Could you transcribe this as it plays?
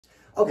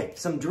Okay,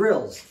 some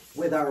drills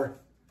with our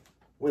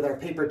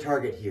paper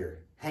target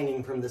here,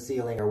 hanging from the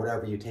ceiling or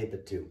whatever you tape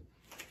it to,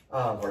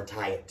 or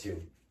tie it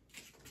to.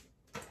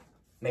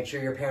 Make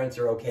sure your parents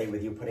are okay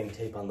with you putting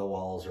tape on the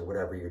walls or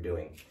whatever you're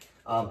doing.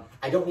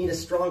 I don't need a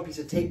strong piece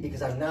of tape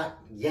because I'm not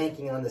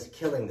yanking on this,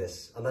 killing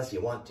this, unless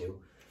you want to.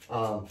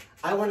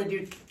 I want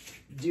to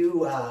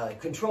do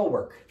control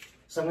work,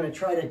 so I'm going to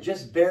try to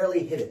just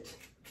barely hit it.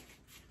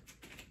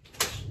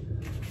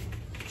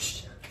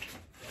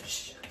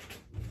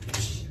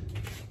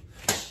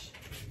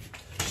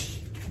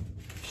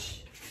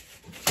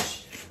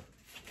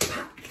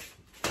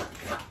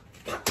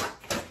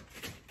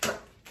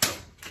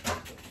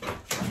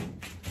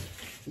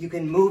 You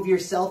can move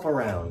yourself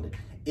around.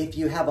 If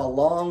you have a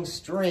long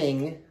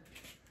string,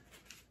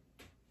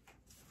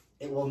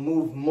 it will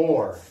move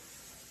more.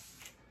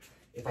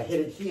 If I hit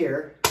it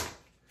here,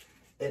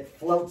 it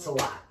floats a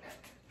lot.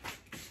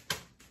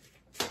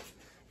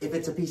 If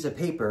it's a piece of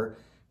paper,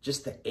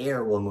 just the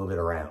air will move it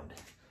around.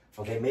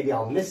 Okay, maybe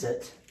I'll miss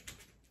it,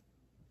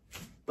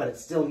 but it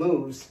still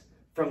moves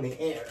from the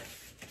air.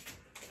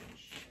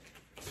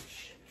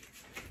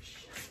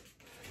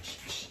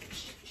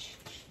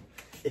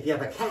 If you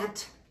have a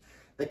cat,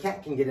 the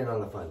cat can get in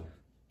on the fun.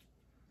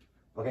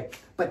 Okay,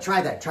 but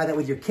try that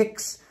with your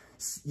kicks.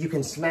 You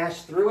can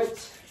smash through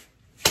it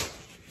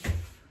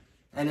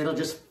and it'll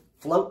just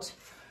float,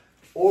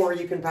 or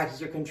you can practice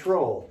your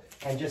control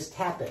and just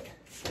tap it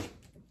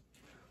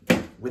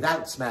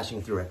without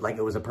smashing through it like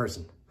it was a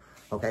person.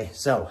 Okay,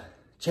 so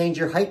change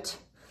your height,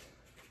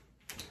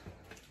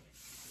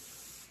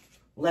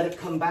 let it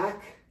come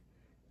back,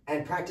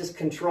 and practice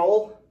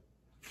control.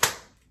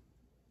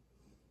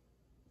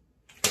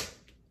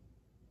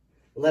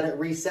 Let it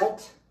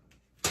reset,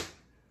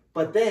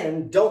 but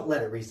then don't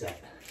let it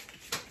reset.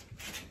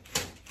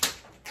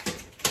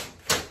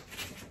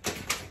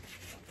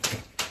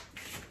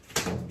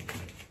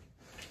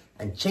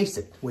 And chase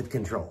it with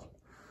control.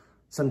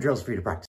 Some drills for you to practice.